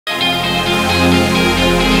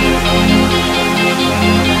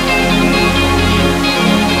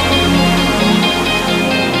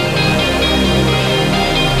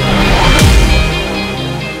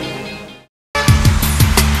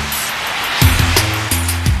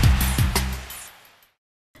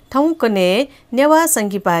ठाउँकने नेवा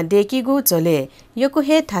संगीपा डेकीगु चले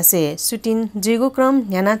योकुहे थासे सुटिन जिगु क्रम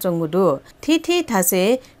न्याना चंगुदु थिथि थासे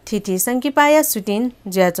थिथि संगीपाया सुटिन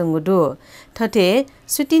ज्या चंगुदु थथे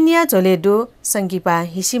सुटिनिया चलेदु संगीपा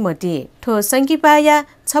हिसिमती थो संगीपाया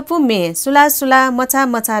छपु मे सुला सुला मचा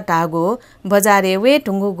मचा टागु बजारे वे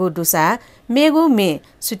टुंगुगु दुसा मेगु मे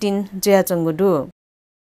सुटिन ज्या चंगुदु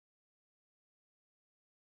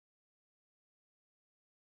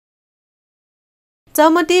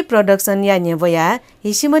चमती प्रोडक्शन या नेवया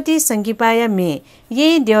हिसिमती संगीपाया मे ये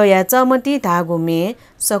देवया चमती धागो मे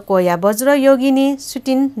सकोया बज्र योगिनी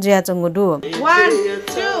सुटिन ज्या चंगुदु 1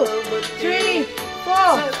 2 3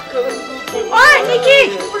 4 ओइ निकी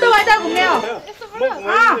उल्टो भइदा घुम्यो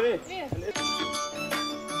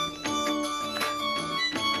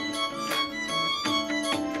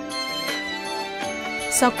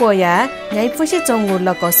सकोया न्याइफुसी चंगु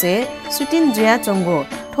लकसे सुटिन ज्या चंगु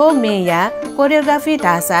थो मेया कोरियोग्राफी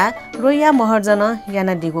ढासा रोया महर्जन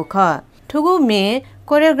याना दिगु ख ठुगु मे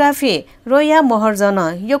कोरियोग्राफी रोया महर्जन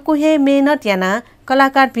योकुहे मेहनत याना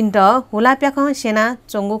कलाकार पिन्ट हुला प्याख सेना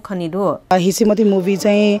चंगु खनिदु हिसिमती मुभी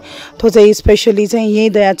चाहिँ थो चाहिँ स्पेशली चाहिँ यही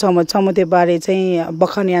दया चमते बारे चाहिँ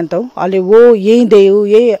बखन्यान त अले वो यही देउ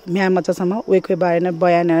यही म्यामचसम्म वेखे बारे न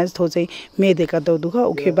बयान थो चाहिँ मे देखा त दुख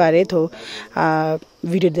उखे बारे थो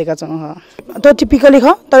भिडियो देखा छ त टिपिकली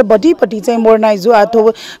ख तर बडीपट्टि चाहिँ मोडर्नाइज हो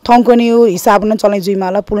थो थौंकनी हिसाब न चलाइ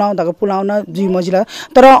जुइमाला पुलाउ दक पुलाउन जुइ मजिला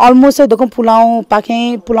तर अलमोस्ट दक पुलाउ पाखे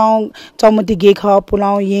पुलाउ चमती गे ख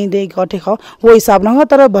पुलाउ यही दे गठे ख वो हिसाब न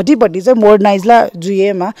तर बडीपट्टि चाहिँ मोडर्नाइज ला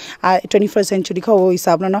जुइएमा 21st सेन्चुरी ख वो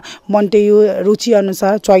हिसाब न मन्टे यो रुचि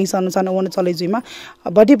अनुसार चोइस अनुसार वन चलाइ जुइमा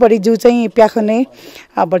बडीपट्टि जु चाहिँ प्याखने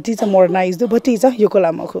बटी चाहिँ मोडर्नाइज दु बटी छ यो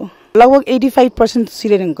कोला मखु लगभग 85%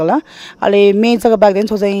 सिलेन कला अले मे जग बागदेन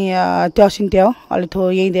थो चाहिँ त्यासिन त्यो अले थो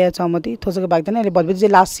यही दे चमती थो जग बागदेन अले बदबे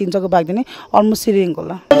चाहिँ लास्ट सीन जग बागदेन अलमोस्ट सिलेन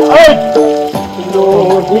कला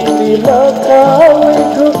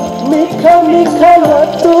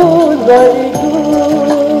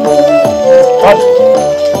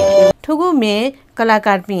ठुगु मे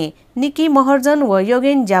कलाकार पि निकी महर्जन व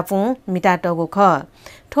योगेन जापु मिटाटगु ख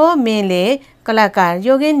ठो मेले कलाकार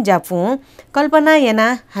योगेन जापु कल्पना याना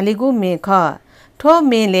हालिगु मे ख ठो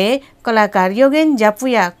मेले कलाकार योगेन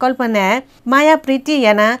जापुया कल्पना माया प्रीति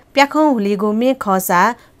याना प्याखौ हुलिगु मे खसा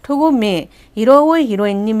ठुगु मे हिरो व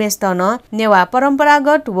हिरोइन निमेष तन नेवा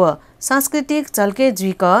परम्परागत व सांस्कृतिक चल्के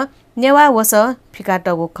जुइक नेवा वस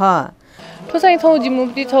फिकाटगु ख ठो चाहिँ थौ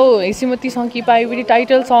जिमुपति थौ हिसिमती संकी पाइबडी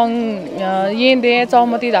टाइटल सङ येन्दे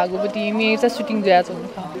चमती धागोपति मे चाहिँ सुटिङ गया छ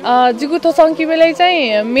जिगु थो संकी बेलै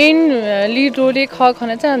चाहिँ मेन लीड रोले ख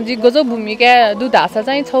खना चाहिँ जि गजब भूमिका दु धासा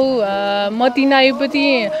चाहिँ छौ मतिनाइपति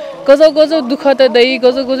गजब गजब दुख त दै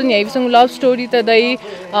गजब गजब न्याइसँग लभ स्टोरी त दै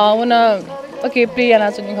वन ओके प्रियाना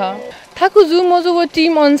चाहिँ ख थाकु जु मजो वो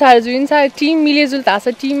टीम अनुसार जुइन सा टीम मिलेजुल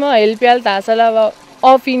धासा टीम हेल्पयाल धासाला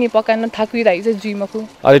अफिनी पकान थाकुइ राइ चाहिँ जुइमखु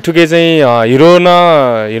अलि ठुके चाहिँ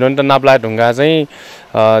हिरोइन त नाप्ला ढुङ्गा चाहिँ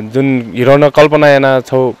जुन हिरोइन कल्पना याना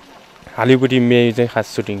छौ हालिउडी मे चाहिँ खास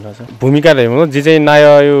सुटिङ छ भूमिका रहेको जि चाहिँ नाय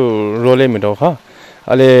यो रोले मिटौ ख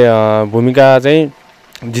अले भूमिका चाहिँ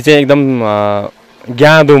जि चाहिँ एकदम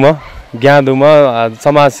ज्ञादुमा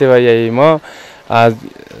समाज सेवा यही म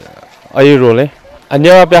अय रोले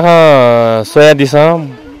अन्य प्याखा सोया दिस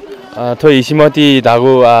थो हिसिमती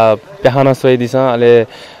धागो प्याखाना सोय दिस अले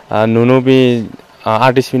नुनु बि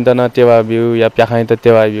आर्टिस्ट पिन त न तेवा बिउ या प्याखाइ त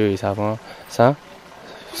तेवा बिउ हिसाबमा सा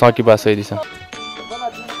सकी बा सोय दिस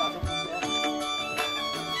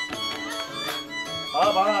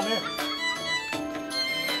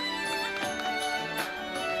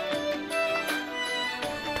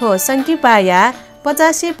ठो संकीपाया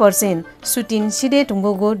 85% सुटिन सिडे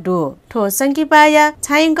टुङ्गोगो डो ठो संकीपाया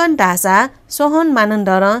छाइङ्कन ढासा सोहन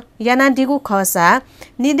मानन्दर याना दिगु खसा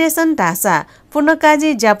निर्देशन ढासा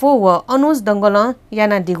पूर्णकाजी ज्यापो व अनुज दंगल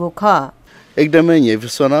याना दिगु ख एकदमै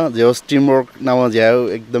हेफिसना जस टिम वर्क नाम ज्याउ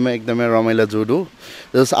एकदमै रमाइलो जुडु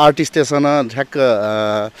जस आर्टिस्ट सन ठ्याक्क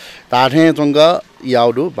ताठे चंग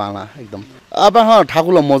याउडु बाला एकदम अब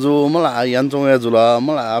ठाकुर मजु मलाई यान्छौँ या जुल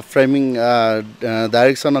मलाई फ्रेमिङ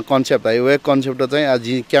डाइरेक्सन कन्सेप्ट है वे कन्सेप्ट चाहिँ आज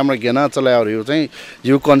क्यामेरा घेना चलायो चाहिँ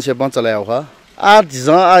यो कन्सेप्टमा चलायो ख आ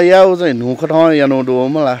झिजा याउ चाहिँ नुख ठाउँ यानो दो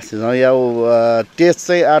मलाई झिजा याउ टेस्ट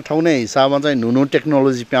चाहिँ आ ठाउँ नै हिसाबमा चाहिँ नुनु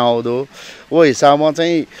टेक्नोलोजी पाउँदो ओ हिसाबमा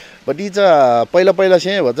चाहिँ बटी चाहिँ पहिला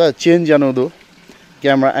चाहिँ भन्छ चेन्ज यानो दो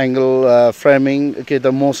क्यामेरा एंगल फ्रेमिङ के त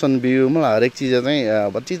मोसन भ्यू मलाई हरेक चीज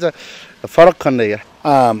चाहिँ बटी चाहिँ फरक खण्डे क्या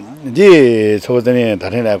जी छोजने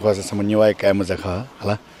धने राखो सम्म निवाय काय मजा ख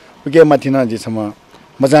हला उके माथि न जी सम्म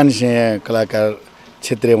मजान से कलाकार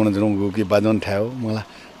क्षेत्रीय वन जुङु कि बाजन थायो मलाई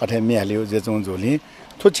अठे मिहालियो जे चों जोली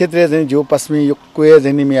थो क्षेत्र चाहिँ जो पश्चिमी यो कोया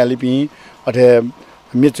जनी मिहाली पि अठे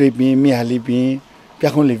मेचुई पि मिहाली पि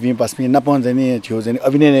प्याखुली पि पश्चिमी नपन जनी छ्यो जनी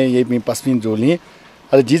अभिनय यही पि पश्चिमी जोली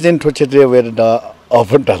अरे जी जनी थो क्षेत्र वेर द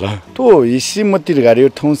अफर डल तो हिसिमती गाडी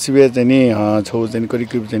थौ सिवे जनी छौ जनी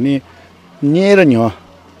करिब जनी नेर न्यो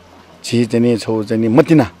छि जनी छौ जनी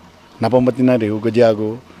मतिना नप मतिना रेउ गजियागो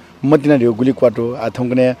मतिना रेउ गुली क्वाटो आ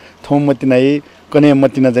थौकने थौ मतिना कने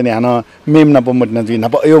मतिना जनी हान मेम नप मतिना जनी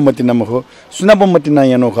नप अयो मतिना मखो सुनाप मतिना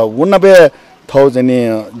यानो ख उनबे थौ जनी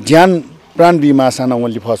ज्ञान प्राण बिमा साना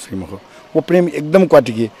वली फसि मखो वो प्रेम एकदम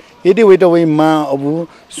क्वाटिकी यदि वेट वइ मा अबु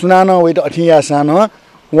सुनाना वेट अठिया साना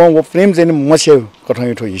वो प्रेम जनी मस्यो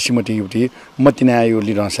कठै ठो हिसिमती युटी मतिना यो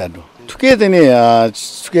लिरन सादो थुके जनी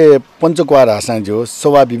सुके पञ्चक्वार हासा जो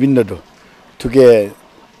सवा विभिन्न दो थुके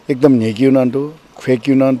एकदम नेकिउ नन्दो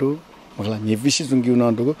खेकिउ नन्दो मखला नेपिसि जुंकिउ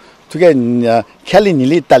नन्दो थुके ख्याली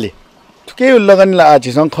निली ताले थुके लगन ला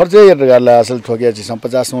आछिसं खर्च गर्ला असल ठोके आछिसं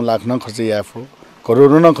 50 लाख न खर्च याफो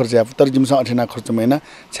करोडों न खर्च याफो तर जिमसा अठेना खर्च महिना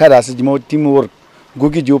छारा से जिमो टीम वर्क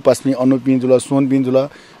गुकी जो पस्मी अनुपिन जुला सोन पिन जुला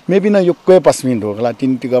मेबी न यो कोइ पस्मिन ढोकला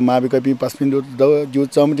तीन टिका माबिका पि पस्मिन दो जो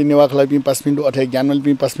चमति नेवाखला पि पस्मिन दो अठे ज्ञानल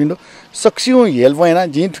पि पस्मिन दो सक्सियो हेल्प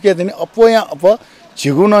हैन जी ठुके दिने अपोया अप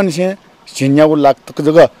झिगुन निसे झिन्याउ लाख तक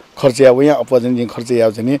जग्गा खर्च या वया अप जनि खर्च या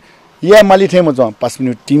जनि या माली थे म ज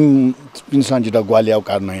पस्मिन टीम पिनसान जिदा ग्वालियाउ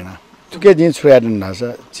कारण हैन ठुके जी छुयादन नास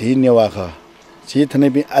झि नेवाख झि थने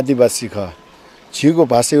पि आदिवासी ख झिगो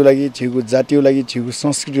भाषाको लागि झिगो जातिको लागि झिगो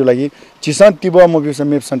संस्कृतिको लागि झिसन तिब मबिस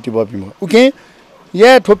मेपसन तिब पिम ओके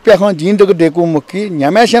या ठोप्या ख जिन्दको डेको मुखी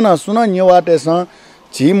न्यामासन सुन नेवाटेस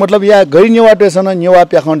झि मतलब या गरि नेवाटेसन नेवा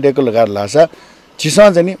प्याखन डेको लगार लासा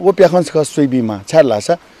झिसन जनी ओ प्याखन ख सोइबीमा छार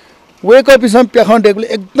लासा वेक अपिसम प्याखन डेको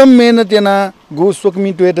एकदम मेहनत याना गु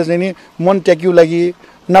सोकमी टुएट जनी मन ट्याक्यु लागि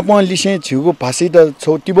नापन लिसे झिगो भाषी त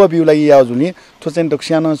छौ तिब बिउ लागि या जुनी थोसेन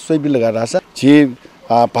टक्सियान सोइबी लगार लासा झि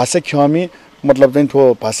भाषा ख्यामी मतलब चाहिँ थो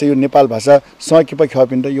भाषा यो नेपाल भाषा सकिप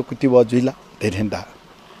ख्यापिन त यो कुति ब जुइला धेरैन्दा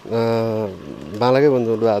बालाकै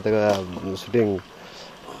बन्जो आतका सुटिङ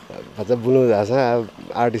भाषा बुनु भाषा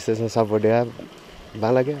आर्टिस्ट सपोर्ट या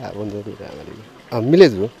बालाकै बन्जो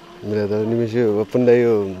मिलेजु मिले त निमेसु पुण्डा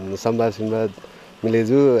यो संवाद संवाद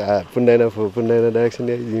मिलेजु पुण्डाइना फु पुण्डाइना डाइरेक्सन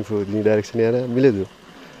या जिफु जि डाइरेक्सन या मिलेजु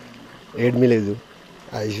एड मिलेजु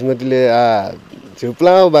हिसिमतीले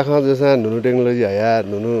झुप्लाउ बाखा जसा नुनु टेक्नोलोजी आया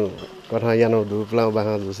नुनु कथा यानो धुप्लाउ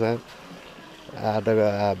बाखा जसा आतका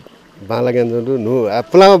बालागेन जन्तु नु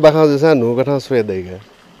पुलाउ बाखा जसा नु कथा सोय दैगा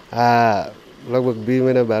लगभग 2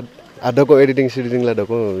 महिना बाद आधको एडिटिङ सिडिटिङ ला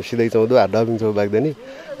धको सिधै चौदो डबिङ चौ बाग्दैनी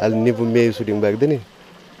अहिले निपु मे सुटिङ बाग्दैनी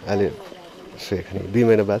अहिले सोय खनि 2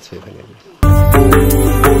 महिना बाद सोय खनि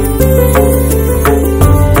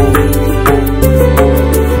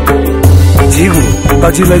जीवु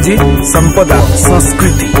तजिलजी सम्पदा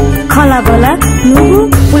संस्कृति खला बला नुगु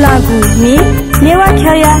पुलागु ने नेवा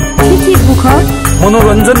खया खिची बुख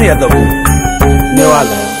मनोरञ्जन यादव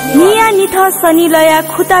नेवाला निया निथ सनिलया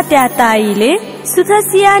खुता त्या ताइले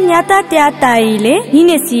सुथसिया न्याता त्या ताइले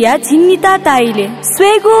हिनेसिया झिन्निता ताइले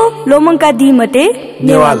स्वेगु लोमंका दिमते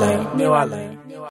नेवाला